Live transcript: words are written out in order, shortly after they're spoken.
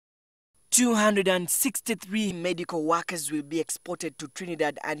263 medical workers will be exported to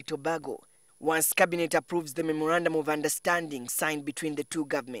Trinidad and Tobago once Cabinet approves the Memorandum of Understanding signed between the two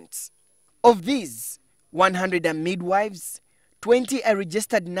governments. Of these, 100 are midwives, 20 are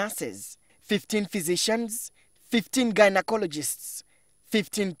registered nurses, 15 physicians, 15 gynecologists,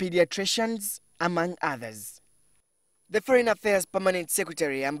 15 pediatricians, among others. The Foreign Affairs Permanent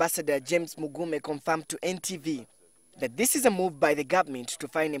Secretary, Ambassador James Mugume, confirmed to NTV that this is a move by the government to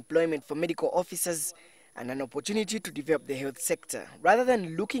find employment for medical officers and an opportunity to develop the health sector, rather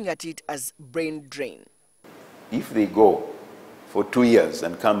than looking at it as brain drain. If they go for 2 years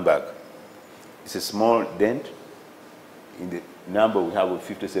and come back, it's a small dent in the number we have of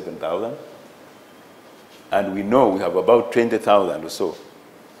 57,000. And we know we have about 20,000 or so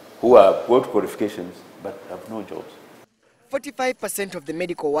who have got qualifications but have no jobs. 45% of the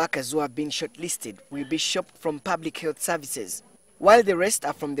medical workers who have been shortlisted will be shopped from public health services, while the rest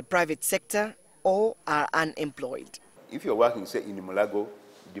are from the private sector or are unemployed. If you're working, say, in Mulago,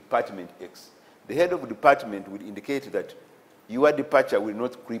 Department X, the head of the department will indicate that your departure will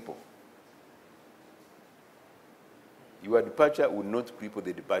not cripple. Your departure will not cripple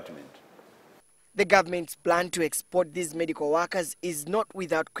the department. The government's plan to export these medical workers is not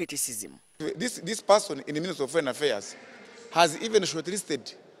without criticism. This person in the Ministry of Foreign Affairs has even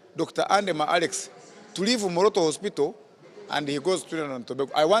shortlisted Dr. Andema Alex to leave Moroto Hospital, and he goes to Trinidad and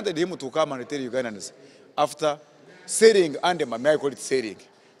Tobago. I wanted him to come and tell Ugandans, after sailing Andema, may I call it sailing,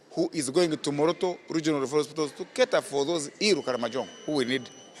 who is going to Moroto Regional Referral Hospitals to cater for those ill Karamajong who will need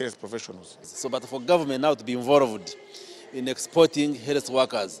health professionals. So, but for government now to be involved in exporting health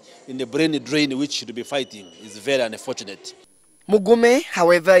workers in the brain drain which should be fighting is very unfortunate. Mugume,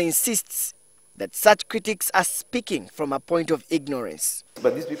 however, insists that such critics are speaking from a point of ignorance.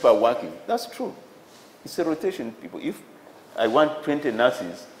 But these people are working. That's true. It's a rotation, people. If I want 20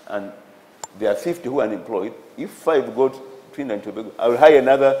 nurses and there are 50 who are unemployed, if 5 go to Trinidad and Tobago, I will hire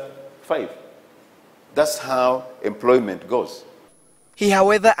another 5. That's how employment goes. He,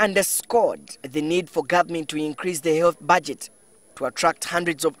 however, underscored the need for government to increase the health budget to attract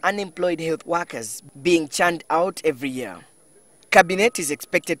hundreds of unemployed health workers being churned out every year. Cabinet is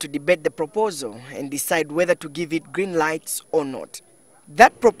expected to debate the proposal and decide whether to give it green lights or not.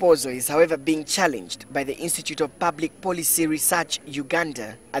 That proposal is, however, being challenged by the Institute of Public Policy Research,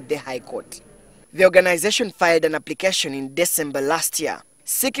 Uganda, at the High Court. The organization filed an application in December last year,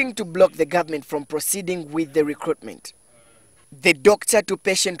 seeking to block the government from proceeding with the recruitment. The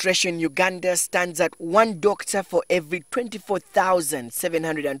doctor-to-patient ratio in Uganda stands at 1 doctor for every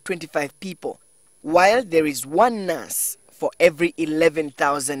 24,725 people, while there is 1 nurse for every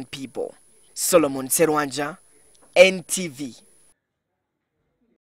 11,000 people. Solomon Serwanja, NTV.